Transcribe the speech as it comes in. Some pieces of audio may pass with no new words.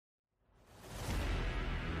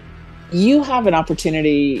You have an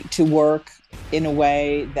opportunity to work in a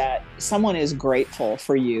way that someone is grateful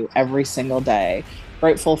for you every single day,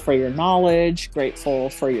 grateful for your knowledge, grateful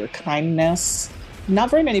for your kindness. Not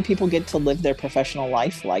very many people get to live their professional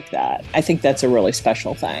life like that. I think that's a really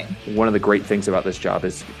special thing. One of the great things about this job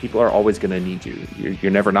is people are always going to need you.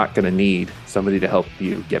 You're never not going to need somebody to help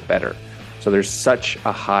you get better. So there's such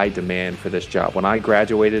a high demand for this job. When I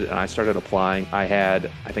graduated and I started applying, I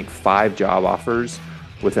had, I think, 5 job offers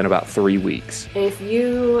within about 3 weeks. If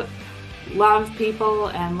you love people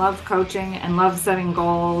and love coaching and love setting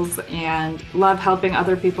goals and love helping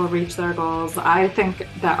other people reach their goals, I think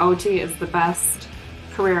that OT is the best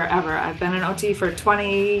career ever. I've been an OT for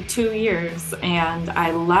 22 years and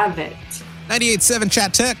I love it. 98.7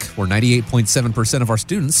 Chat Tech, where 98.7% of our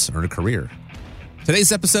students earn a career.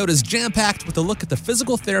 Today's episode is jam-packed with a look at the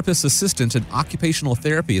physical therapist assistant and occupational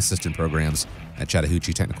therapy assistant programs at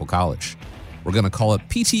Chattahoochee Technical College. We're going to call it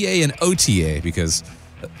PTA and OTA because,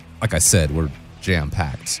 like I said, we're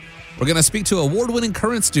jam-packed. We're going to speak to award-winning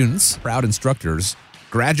current students, proud instructors,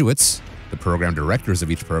 graduates, the program directors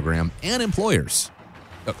of each program, and employers.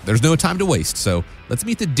 There's no time to waste, so let's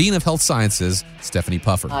meet the Dean of Health Sciences, Stephanie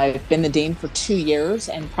Puffer. I've been the dean for 2 years,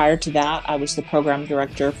 and prior to that, I was the program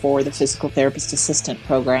director for the physical therapist assistant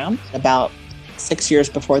program. About 6 years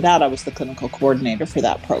before that, I was the clinical coordinator for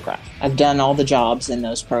that program. I've done all the jobs in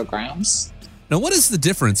those programs. Now, what is the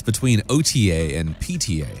difference between OTA and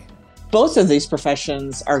PTA? Both of these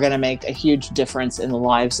professions are going to make a huge difference in the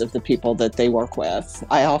lives of the people that they work with.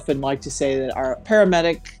 I often like to say that our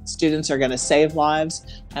paramedic students are going to save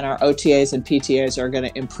lives, and our OTAs and PTAs are going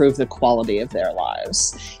to improve the quality of their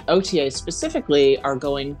lives. OTAs specifically are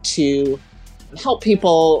going to help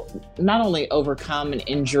people not only overcome an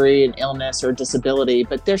injury, an illness, or disability,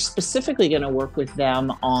 but they're specifically going to work with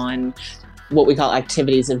them on what we call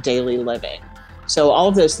activities of daily living. So all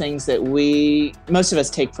of those things that most of us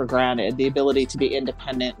take for granted, the ability to be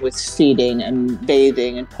independent with feeding and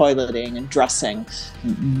bathing and toileting and dressing,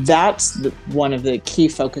 that's one of the key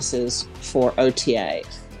focuses for OTA.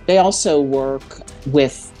 They also work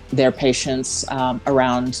with their patients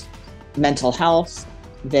around mental health.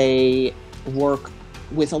 They work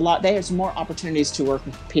with there's more opportunities to work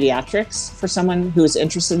with pediatrics for someone who is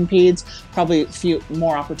interested in peds, probably a few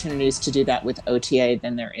more opportunities to do that with OTA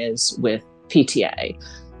than there is with PTA.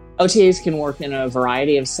 OTAs can work in a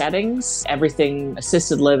variety of settings, everything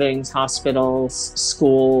assisted livings, hospitals,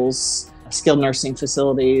 schools, skilled nursing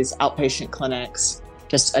facilities, outpatient clinics,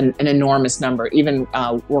 just an enormous number, even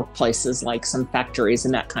workplaces like some factories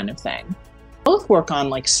and that kind of thing. Both work on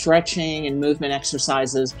like stretching and movement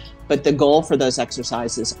exercises, but the goal for those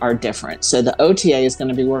exercises are different. So the OTA is going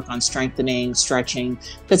to be work on strengthening, stretching,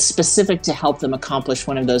 that's specific to help them accomplish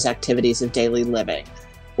one of those activities of daily living.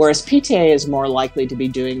 Whereas PTA is more likely to be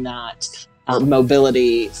doing that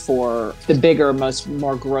mobility for the bigger,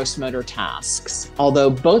 more gross motor tasks. Although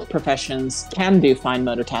both professions can do fine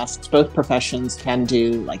motor tasks, both professions can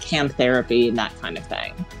do like hand therapy and that kind of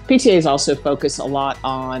thing. PTAs also focus a lot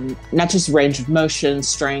on not just range of motion,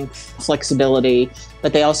 strength, flexibility,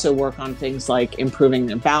 but they also work on things like improving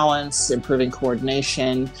their balance, improving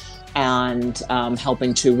coordination, and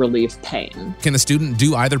helping to relieve pain. Can a student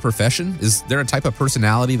do either profession? Is there a type of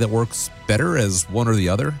personality that works better as one or the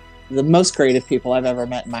other? The most creative people I've ever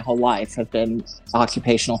met in my whole life have been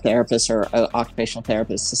occupational therapists or occupational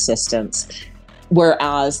therapist assistants.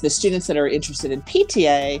 Whereas the students that are interested in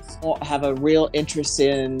PTA have a real interest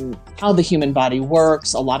in how the human body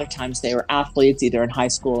works. A lot of times they were athletes, either in high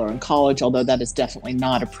school or in college, although that is definitely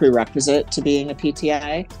not a prerequisite to being a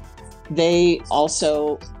PTA. They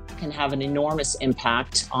also can have an enormous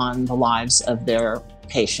impact on the lives of their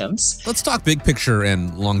patients. Let's talk big picture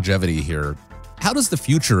and longevity here. How does the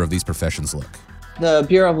future of these professions look? The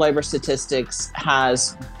Bureau of Labor Statistics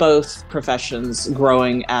has both professions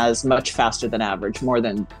growing as much faster than average, more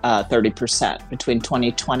than 30% between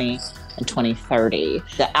 2020 and 2030.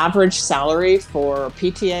 The average salary for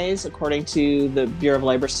PTAs, according to the Bureau of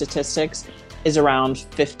Labor Statistics, is around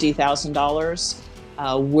 $50,000.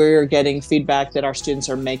 We're getting feedback that our students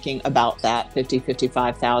are making about that,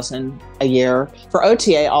 $55,000 a year. For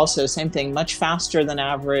OTA also, same thing, much faster than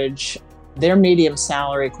average. Their median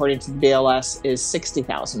salary, according to the BLS, is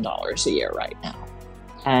 $60,000 a year right now.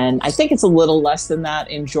 And I think it's a little less than that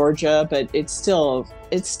in Georgia, but it's still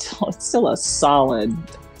a solid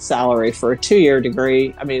salary for a 2-year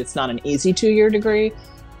degree. I mean, it's not an easy 2-year degree,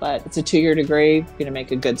 but it's a 2-year degree. You're going to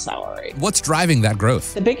make a good salary. What's driving that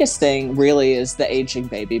growth? The biggest thing really is the aging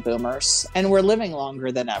baby boomers, and we're living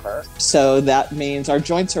longer than ever. So that means our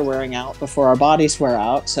joints are wearing out before our bodies wear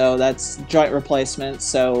out. So that's joint replacements.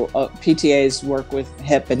 So PTAs work with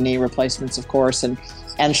hip and knee replacements, of course, and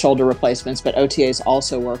shoulder replacements, but OTAs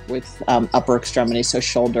also work with upper extremities, so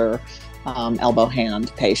shoulder, elbow,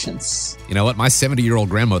 hand patients. You know what? My 70-year-old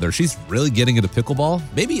grandmother, she's really getting into pickleball.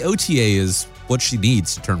 Maybe OTA is what she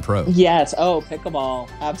needs to turn pro. Yes. Oh, pickleball.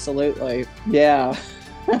 Absolutely. Yeah.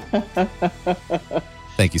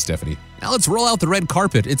 Thank you, Stephanie. Now let's roll out the red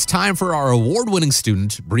carpet. It's time for our award-winning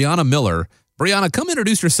student, Brianna Miller. Brianna, come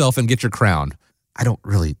introduce yourself and get your crown. I don't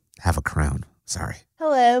really have a crown. Sorry.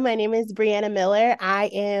 Hello, my name is Brianna Miller. I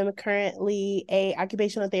am currently a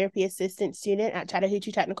occupational therapy assistant student at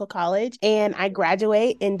Chattahoochee Technical College, and I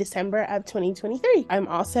graduate in December of 2023. I'm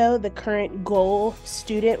also the current goal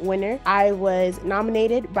student winner. I was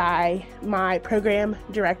nominated by my program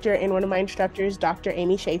director and one of my instructors, Dr.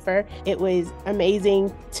 Amy Schaefer. It was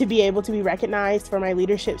amazing to be able to be recognized for my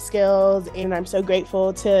leadership skills, and I'm so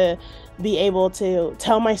grateful to be able to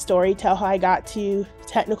tell my story, tell how I got to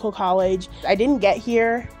technical college. I didn't get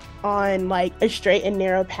here on like a straight and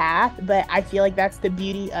narrow path, but I feel like that's the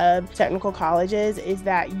beauty of technical colleges, is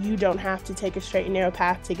that you don't have to take a straight and narrow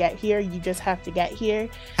path to get here. You just have to get here.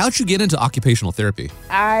 How'd you get into occupational therapy?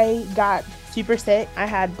 I got super sick. I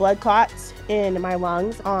had blood clots in my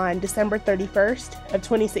lungs on December 31st of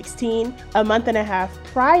 2016. A month and a half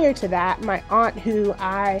prior to that, my aunt, who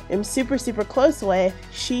I am super, super close with,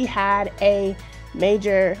 she had a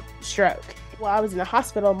major stroke. While I was in the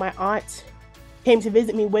hospital, my aunt came to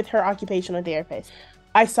visit me with her occupational therapist.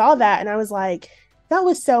 I saw that and I was like, that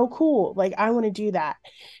was so cool. Like, I want to do that.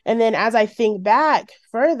 And then as I think back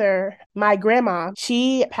further, my grandma,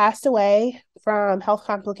 she passed away from health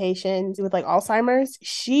complications with like Alzheimer's.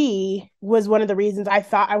 She was one of the reasons I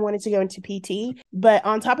thought I wanted to go into PT. But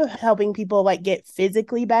on top of helping people like get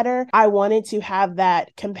physically better, I wanted to have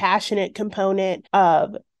that compassionate component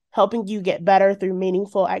of helping you get better through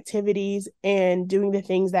meaningful activities and doing the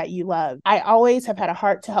things that you love. I always have had a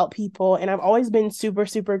heart to help people, and I've always been super,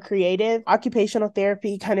 super creative. Occupational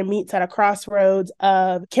therapy kind of meets at a crossroads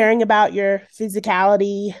of caring about your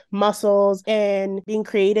physicality, muscles, and being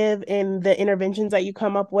creative in the interventions that you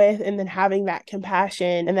come up with, and then having that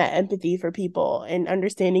compassion and that empathy for people and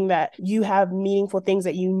understanding that you have meaningful things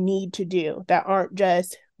that you need to do that aren't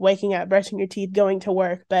just waking up, brushing your teeth, going to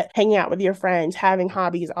work, but hanging out with your friends, having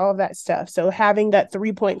hobbies, all of that stuff. So having that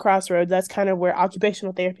 3-point crossroads, that's kind of where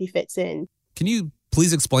occupational therapy fits in. Can you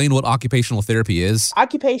please explain what occupational therapy is?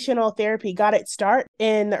 Occupational therapy got its start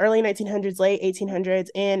in the early 1900s, late 1800s,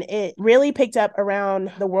 and it really picked up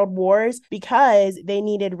around the World Wars because they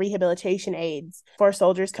needed rehabilitation aids for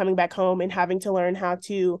soldiers coming back home and having to learn how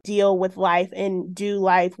to deal with life and do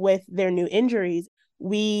life with their new injuries.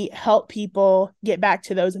 We help people get back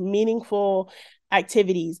to those meaningful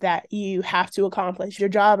activities that you have to accomplish. Your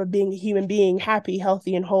job of being a human being, happy,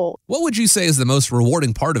 healthy, and whole. What would you say is the most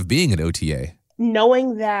rewarding part of being an OTA?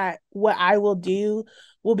 Knowing that what I will do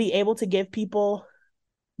will be able to give people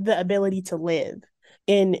the ability to live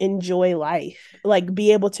and enjoy life, like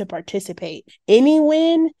be able to participate. Any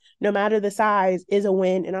win, no matter the size, is a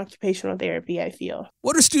win in occupational therapy, I feel.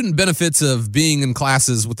 What are student benefits of being in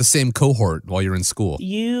classes with the same cohort while you're in school?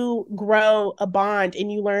 You grow a bond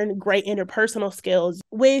and you learn great interpersonal skills.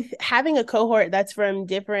 With having a cohort that's from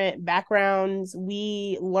different backgrounds,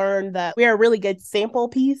 we learn that we're a really good sample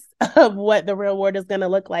piece of what the real world is going to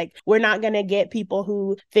look like. We're not going to get people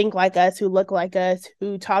who think like us, who look like us,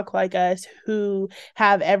 who talk like us, who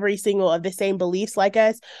have every single of the same beliefs like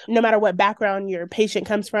us. No matter what background your patient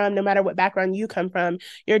comes from, no matter what background you come from,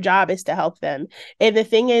 your job is to help them. And the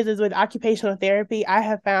thing is with occupational therapy, I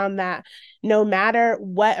have found that no matter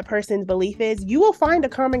what a person's belief is, you will find a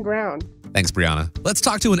common ground. Thanks, Brianna. Let's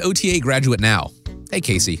talk to an OTA graduate now. Hey,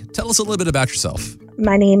 Casey, tell us a little bit about yourself.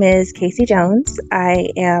 My name is Casey Jones. I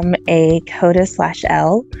am a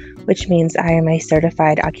CODA/L, which means I am a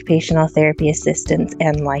certified occupational therapy assistant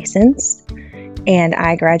and licensed. And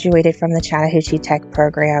I graduated from the Chattahoochee Tech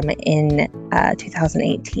program in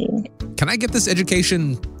 2018. Can I get this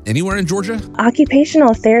education anywhere in Georgia?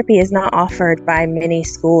 Occupational therapy is not offered by many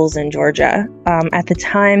schools in Georgia. At the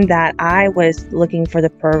time that I was looking for the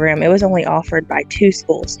program, it was only offered by 2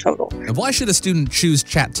 schools total. And why should a student choose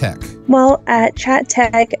Chatt Tech? Well, at Chatt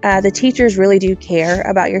Tech, the teachers really do care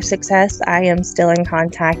about your success. I am still in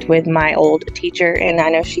contact with my old teacher, and I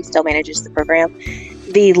know she still manages the program.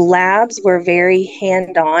 The labs were very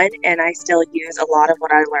hands-on, and I still use a lot of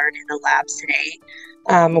what I learned in the labs today.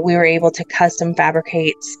 We were able to custom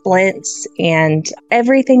fabricate splints and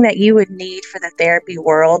everything that you would need for the therapy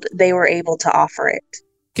world, they were able to offer it.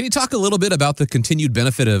 Can you talk a little bit about the continued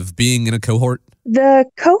benefit of being in a cohort? The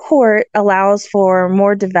cohort allows for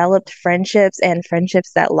more developed friendships and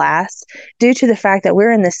friendships that last due to the fact that we're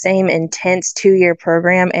in the same intense 2-year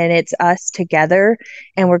program and it's us together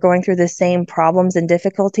and we're going through the same problems and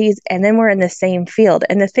difficulties, and then we're in the same field.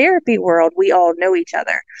 In the therapy world, we all know each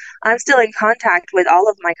other. I'm still in contact with all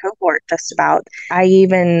of my cohort just about.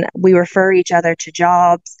 We refer each other to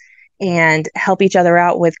jobs and help each other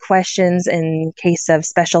out with questions in case of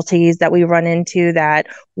specialties that we run into that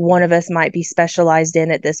one of us might be specialized in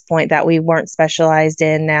at this point that we weren't specialized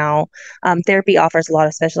in now. Therapy offers a lot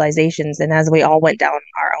of specializations, and as we all went down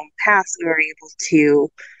our own paths, we were able to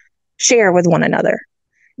share with one another.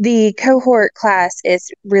 The cohort class is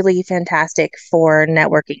really fantastic for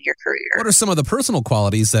networking your career. What are some of the personal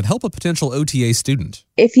qualities that help a potential OTA student?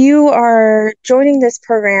 If you are joining this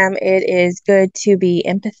program, it is good to be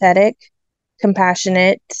empathetic,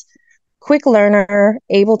 compassionate, quick learner,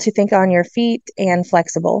 able to think on your feet, and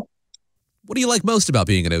flexible. What do you like most about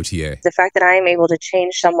being an OTA? The fact that I am able to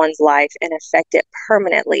change someone's life and affect it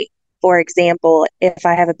permanently. For example, if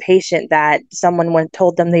I have a patient that someone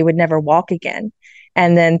told them they would never walk again,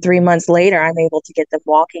 and then 3 months later, I'm able to get them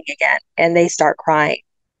walking again, and they start crying.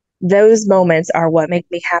 Those moments are what make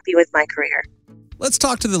me happy with my career. Let's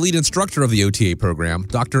talk to the lead instructor of the OTA program,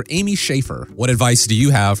 Dr. Amy Schaefer. What advice do you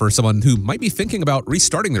have for someone who might be thinking about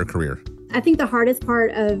restarting their career? I think the hardest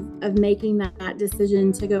part of making that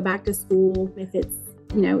decision to go back to school, if it's,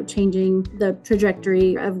 changing the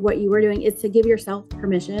trajectory of what you were doing, is to give yourself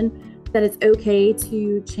permission that it's okay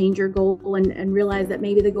to change your goal and realize that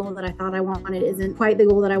maybe the goal that I thought I wanted isn't quite the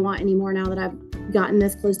goal that I want anymore now that I've gotten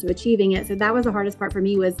this close to achieving it. So that was the hardest part for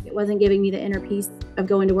me, was it wasn't giving me the inner peace of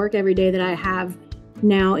going to work every day that I have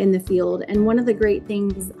now in the field. And one of the great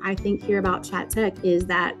things I think here about Chatt Tech is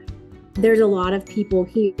that there's a lot of people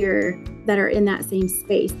here that are in that same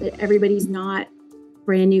space, that everybody's not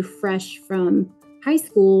brand new, fresh from high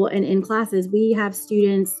school and in classes. We have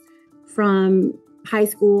students from high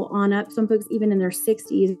school on up, some folks even in their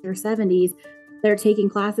 60s or 70s, that are taking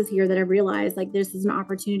classes here that have realized like this is an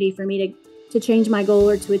opportunity for me to change my goal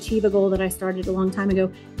or to achieve a goal that I started a long time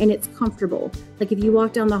ago. And it's comfortable. Like if you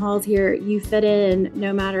walk down the halls here, you fit in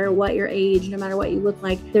no matter what your age, no matter what you look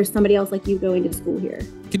like, there's somebody else like you going to school here.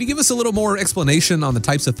 Can you give us a little more explanation on the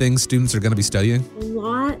types of things students are going to be studying? A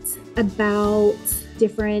lot about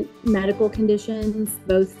different medical conditions,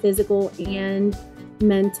 both physical and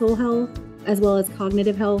mental health, as well as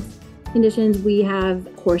cognitive health conditions. We have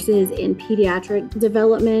courses in pediatric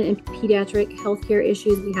development and pediatric healthcare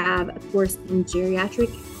issues. We have a course in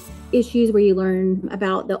geriatric issues where you learn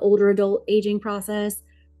about the older adult aging process.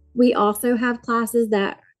 We also have classes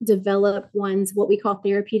that develop what we call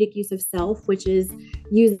therapeutic use of self, which is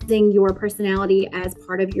using your personality as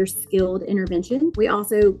part of your skilled intervention. We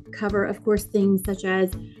also cover, of course, things such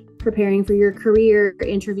as preparing for your career,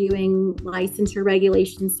 interviewing licensure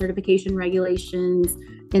regulations, certification regulations,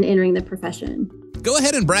 and entering the profession. Go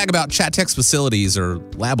ahead and brag about Chatt Tech's facilities or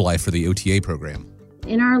lab life for the OTA program.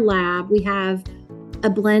 In our lab, we have a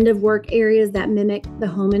blend of work areas that mimic the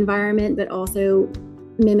home environment, but also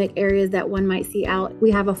mimic areas that one might see out.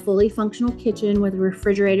 We have a fully functional kitchen with a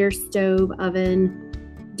refrigerator, stove,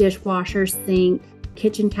 oven, dishwasher, sink,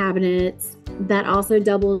 kitchen cabinets. That also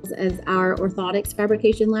doubles as our orthotics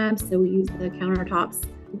fabrication lab. So we use the countertops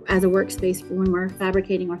as a workspace for when we're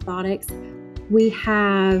fabricating orthotics. We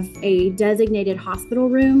have a designated hospital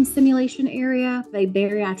room simulation area, a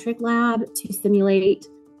bariatric lab to simulate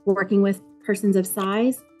working with persons of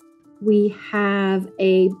size. We have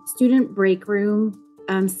a student break room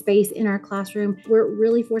space in our classroom. We're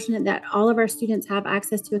really fortunate that all of our students have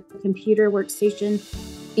access to a computer workstation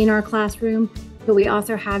in our classroom, but we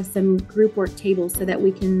also have some group work tables so that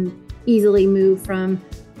we can easily move from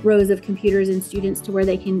rows of computers and students to where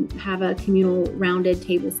they can have a communal rounded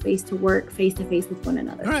table space to work face-to-face with one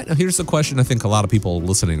another. All right, now here's a question I think a lot of people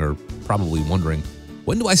listening are probably wondering.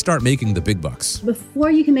 When do I start making the big bucks? Before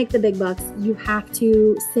you can make the big bucks, you have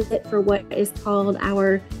to sit for what is called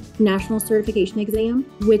our National Certification Exam,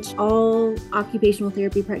 which all occupational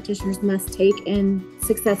therapy practitioners must take and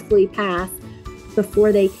successfully pass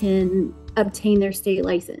before they can obtain their state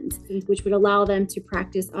license, which would allow them to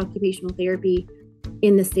practice occupational therapy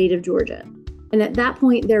in the state of Georgia. And at that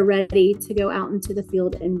point, they're ready to go out into the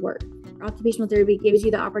field and work. Occupational therapy gives you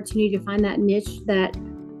the opportunity to find that niche that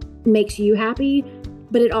makes you happy,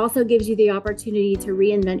 but it also gives you the opportunity to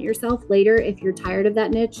reinvent yourself later if you're tired of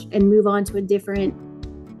that niche and move on to a different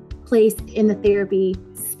place in the therapy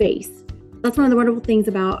space. That's one of the wonderful things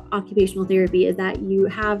about occupational therapy is that you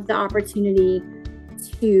have the opportunity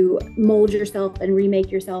to mold yourself and remake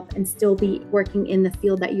yourself and still be working in the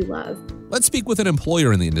field that you love. Let's speak with an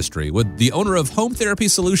employer in the industry, with the owner of Home Therapy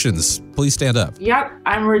Solutions. Please stand up. Yep,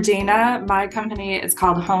 I'm Regina. My company is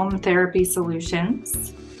called Home Therapy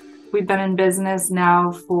Solutions. We've been in business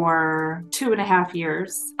now for 2.5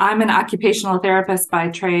 years. I'm an occupational therapist by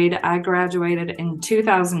trade. I graduated in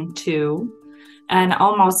 2002. And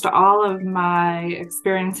almost all of my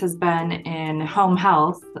experience has been in home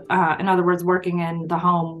health. In other words, working in the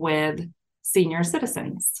home with senior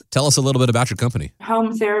citizens. Tell us a little bit about your company.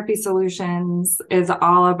 Home Therapy Solutions is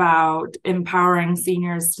all about empowering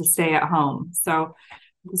seniors to stay at home. So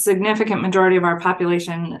the significant majority of our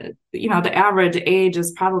population, the average age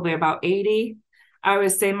is probably about 80. I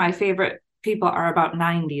always say my favorite people are about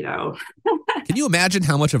 90, though. Can you imagine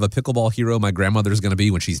how much of a pickleball hero my grandmother is going to be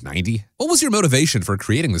when she's 90? What was your motivation for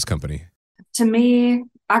creating this company? To me,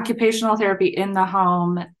 occupational therapy in the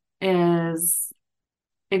home is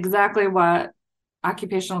exactly what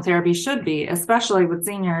occupational therapy should be, especially with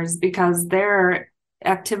seniors, because their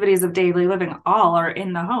activities of daily living all are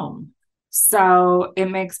in the home. So it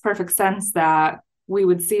makes perfect sense that we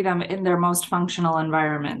would see them in their most functional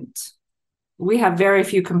environment. We have very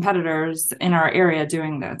few competitors in our area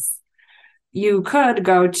doing this. You could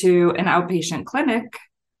go to an outpatient clinic.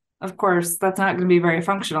 Of course, that's not going to be very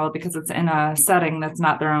functional because it's in a setting that's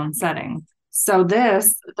not their own setting. So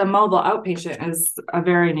the mobile outpatient is a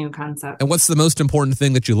very new concept. And what's the most important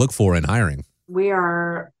thing that you look for in hiring? We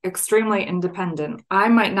are extremely independent. I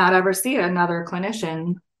might not ever see another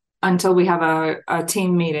clinician until we have a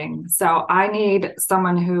team meeting. So I need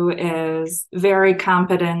someone who is very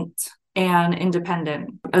competent and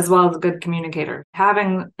independent, as well as a good communicator.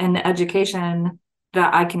 Having an education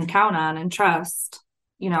that I can count on and trust.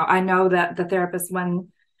 I know that the therapist, when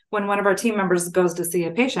one of our team members goes to see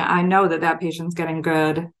a patient, I know that patient's getting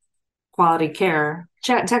good quality care.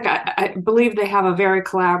 Chatt Tech, I believe they have a very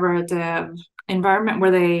collaborative environment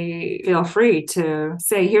where they feel free to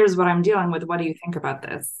say, here's what I'm dealing with. What do you think about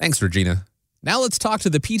this? Thanks, Regina. Now let's talk to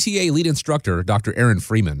the PTA lead instructor, Dr. Aaron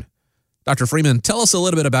Freeman. Dr. Freeman, tell us a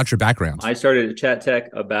little bit about your background. I started at Chatt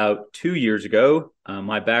Tech about 2 years ago.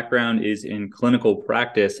 My background is in clinical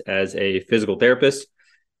practice as a physical therapist.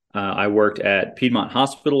 I worked at Piedmont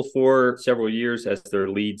Hospital for several years as their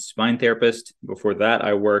lead spine therapist. Before that,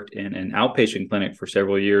 I worked in an outpatient clinic for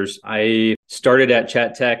several years. I started at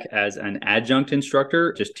Chatt Tech as an adjunct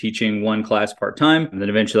instructor, just teaching one class part-time. And then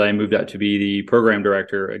eventually I moved up to be the program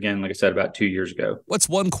director, again, like I said, about 2 years ago. What's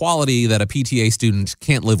one quality that a PTA student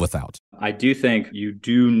can't live without? I do think you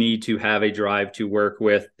do need to have a drive to work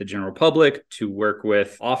with the general public, to work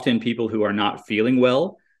with often people who are not feeling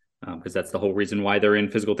well. Because that's the whole reason why they're in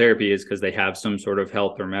physical therapy is because they have some sort of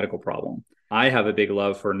health or medical problem. I have a big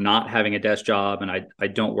love for not having a desk job, and I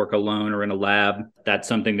don't work alone or in a lab. That's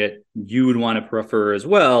something that you would want to prefer as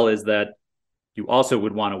well, is that you also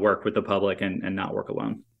would want to work with the public and not work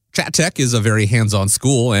alone. Chatt Tech is a very hands-on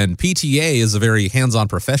school, and PTA is a very hands-on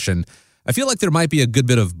profession. I feel like there might be a good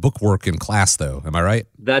bit of bookwork in class, though. Am I right?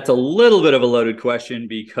 That's a little bit of a loaded question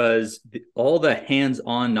because all the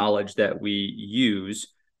hands-on knowledge that we use,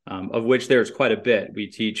 of which there's quite a bit. We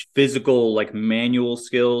teach physical, like manual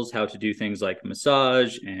skills, how to do things like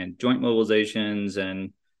massage and joint mobilizations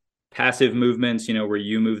and passive movements, where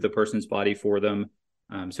you move the person's body for them.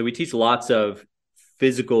 So we teach lots of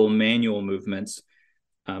physical manual movements,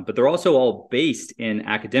 but they're also all based in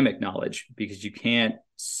academic knowledge because you can't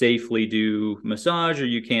safely do massage or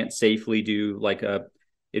you can't safely do like a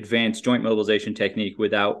advanced joint mobilization technique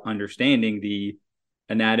without understanding the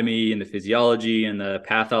anatomy and the physiology and the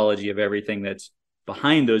pathology of everything that's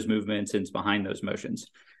behind those movements and behind those motions.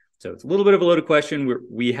 So it's a little bit of a loaded question.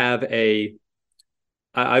 We have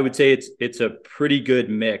I would say it's a pretty good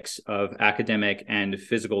mix of academic and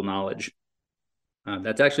physical knowledge.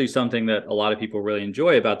 That's actually something that a lot of people really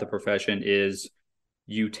enjoy about the profession is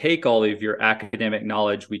you take all of your academic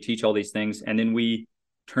knowledge, we teach all these things, and then we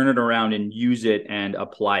turn it around and use it and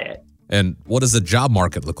apply it. And what does the job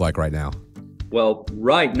market look like right now? Well,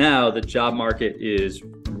 right now, the job market is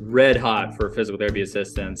red hot for physical therapy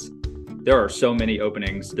assistants. There are so many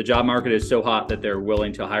openings. The job market is so hot that they're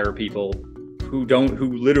willing to hire people who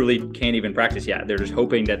literally can't even practice yet. They're just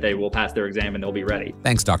hoping that they will pass their exam and they'll be ready.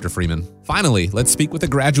 Thanks, Dr. Freeman. Finally, let's speak with a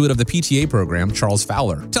graduate of the PTA program, Charles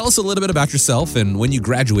Fowler. Tell us a little bit about yourself and when you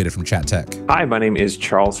graduated from Chatt Tech. Hi, my name is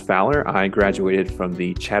Charles Fowler. I graduated from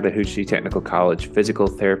the Chattahoochee Technical College Physical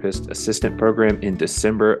Therapist Assistant Program in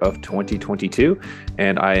December of 2022,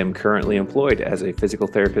 and I am currently employed as a physical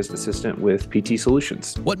therapist assistant with PT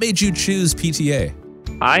Solutions. What made you choose PTA?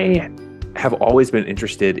 I have always been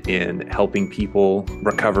interested in helping people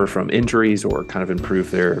recover from injuries or kind of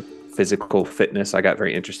improve their physical fitness. I got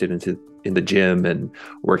very interested in the gym and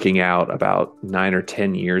working out about 9 or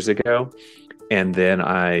 10 years ago. And then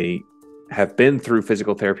I have been through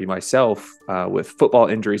physical therapy myself with football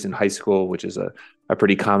injuries in high school, which is a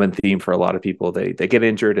pretty common theme for a lot of people. They get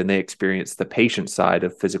injured and they experience the patient side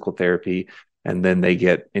of physical therapy, and then they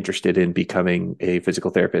get interested in becoming a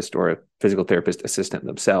physical therapist or a physical therapist assistant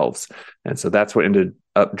themselves. And so that's what ended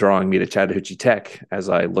up drawing me to Chattahoochee Tech. As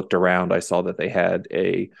I looked around, I saw that they had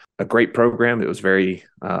a great program. It was very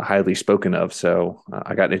highly spoken of. So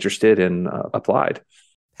I got interested and applied.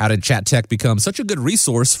 How did Chatt Tech become such a good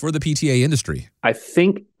resource for the PTA industry? I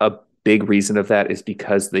think a big reason of that is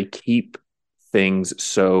because they keep things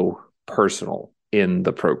so personal in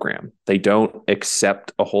the program. They don't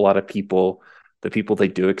accept a whole lot of people. The people they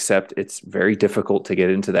do accept, it's very difficult to get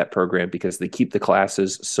into that program because they keep the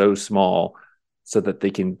classes so small so that they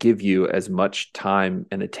can give you as much time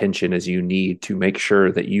and attention as you need to make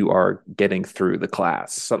sure that you are getting through the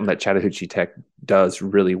class. Something that Chattahoochee Tech does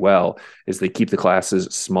really well is they keep the classes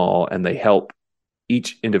small and they help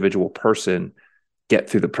each individual person get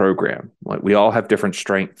through the program. Like, we all have different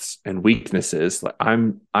strengths and weaknesses. Like,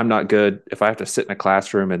 I'm not good. If I have to sit in a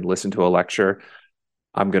classroom and listen to a lecture,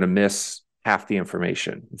 I'm going to miss half the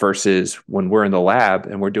information, versus when we're in the lab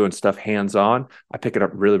and we're doing stuff hands-on, I pick it up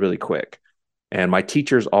really, really quick. And my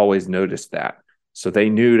teachers always noticed that. So they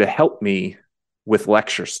knew to help me with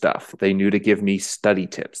lecture stuff. They knew to give me study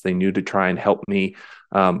tips. They knew to try and help me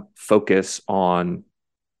focus on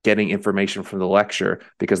getting information from the lecture,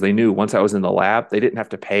 because they knew once I was in the lab, they didn't have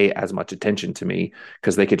to pay as much attention to me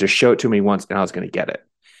because they could just show it to me once and I was going to get it.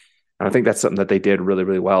 And I think that's something that they did really,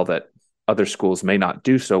 really well that other schools may not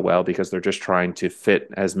do so well, because they're just trying to fit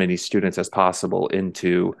as many students as possible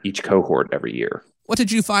into each cohort every year. What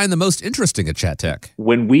did you find the most interesting at Chatt Tech?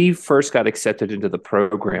 When we first got accepted into the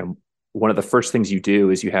program, one of the first things you do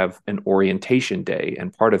is you have an orientation day.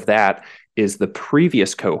 And part of that is the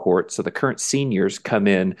previous cohort, so the current seniors, come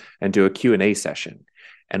in and do a Q&A session.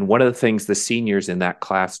 And one of the things the seniors in that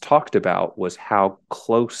class talked about was how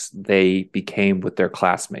close they became with their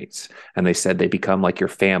classmates. And they said they become like your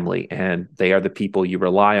family, and they are the people you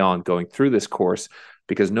rely on going through this course,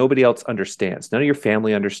 because nobody else understands. None of your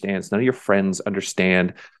family understands. None of your friends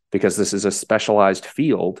understand, because this is a specialized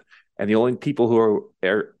field. And the only people who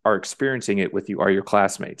are experiencing it with you are your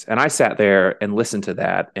classmates. And I sat there and listened to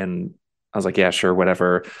that, and I was like, yeah, sure,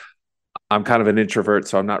 whatever. I'm kind of an introvert,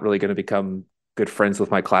 so I'm not really going to become good friends with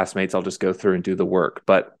my classmates. I'll just go through and do the work.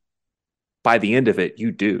 But by the end of it,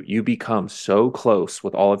 you become so close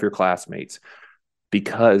with all of your classmates,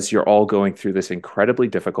 because you're all going through this incredibly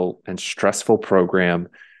difficult and stressful program.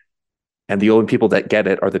 And the only people that get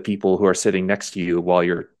it are the people who are sitting next to you while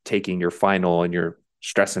you're taking your final and you're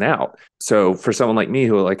stressing out. So for someone like me,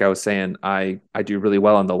 who, like I was saying, I do really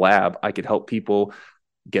well in the lab, I could help people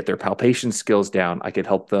get their palpation skills down. I could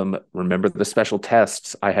help them remember the special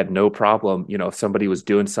tests. I had no problem. If somebody was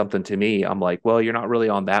doing something to me, I'm like, well, you're not really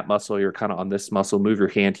on that muscle. You're kind of on this muscle. Move your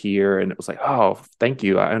hand here. And it was like, oh, thank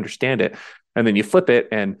you. I understand it. And then you flip it,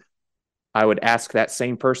 and I would ask that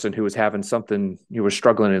same person who was having something, who was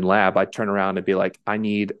struggling in lab, I'd turn around and be like, I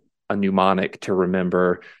need a mnemonic to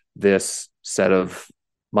remember this set of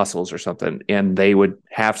muscles or something. And they would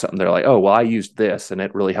have something. They're like, oh, well, I used this and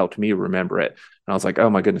it really helped me remember it. And I was like, oh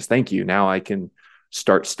my goodness, thank you. Now I can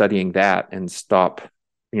start studying that and stop,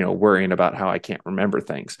 worrying about how I can't remember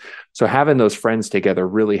things. So having those friends together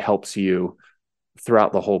really helps you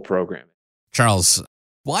throughout the whole program. Charles,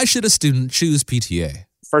 why should a student choose PTA?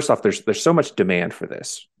 First off, there's so much demand for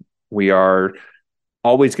this. We are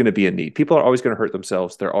always going to be in need. People are always going to hurt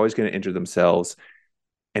themselves. They're always going to injure themselves.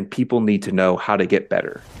 And people need to know how to get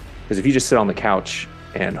better. Because if you just sit on the couch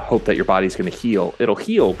and hope that your body's going to heal, it'll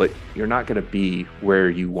heal, but you're not going to be where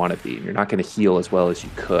you want to be. And you're not going to heal as well as you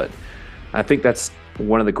could. I think that's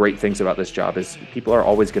one of the great things about this job, is people are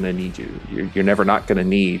always going to need you. You're never not going to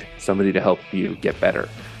need somebody to help you get better.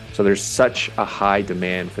 So there's such a high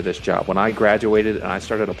demand for this job. When I graduated and I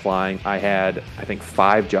started applying, I had, I think,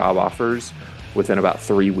 5 job offers within about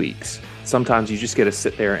 3 weeks. Sometimes you just get to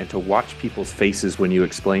sit there and to watch people's faces when you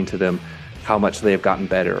explain to them how much they have gotten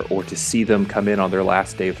better, or to see them come in on their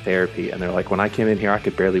last day of therapy. And they're like, when I came in here, I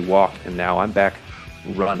could barely walk, and now I'm back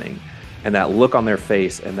running. And that look on their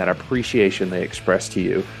face and that appreciation they express to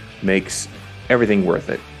you makes everything worth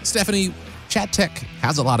it. Stephanie, Chatt Tech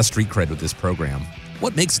has a lot of street cred with this program.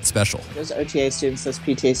 What makes it special? Those OTA students, those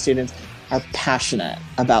PTA students are passionate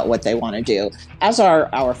about what they want to do, as are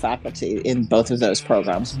our faculty in both of those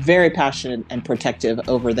programs. Very passionate and protective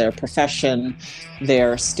over their profession.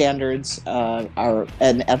 Their standards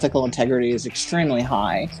and ethical integrity is extremely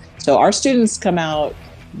high. So our students come out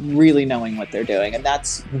really knowing what they're doing, and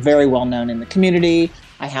that's very well known in the community.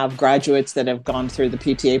 I have graduates that have gone through the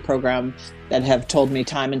PTA program that have told me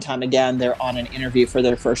time and time again they're on an interview for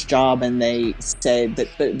their first job, and they say that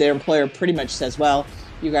their employer pretty much says, well,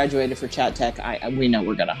 you graduated for Chatt Tech, we know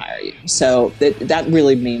we're going to hire you. So that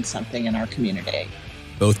really means something in our community.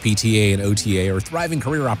 Both PTA and OTA are thriving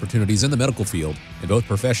career opportunities in the medical field, and both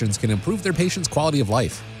professions can improve their patients' quality of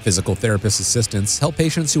life. Physical therapist assistants help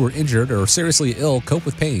patients who are injured or seriously ill cope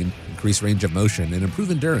with pain, increase range of motion, and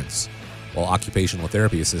improve endurance, while occupational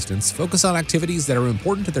therapy assistants focus on activities that are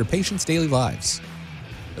important to their patients' daily lives.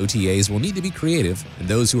 OTAs will need to be creative, and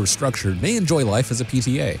those who are structured may enjoy life as a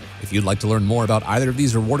PTA. If you'd like to learn more about either of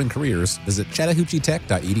these rewarding careers, visit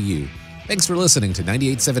chattahoocheetech.edu. Thanks for listening to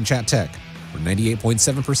 98.7 Chatt Tech, where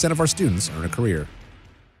 98.7% of our students earn a career.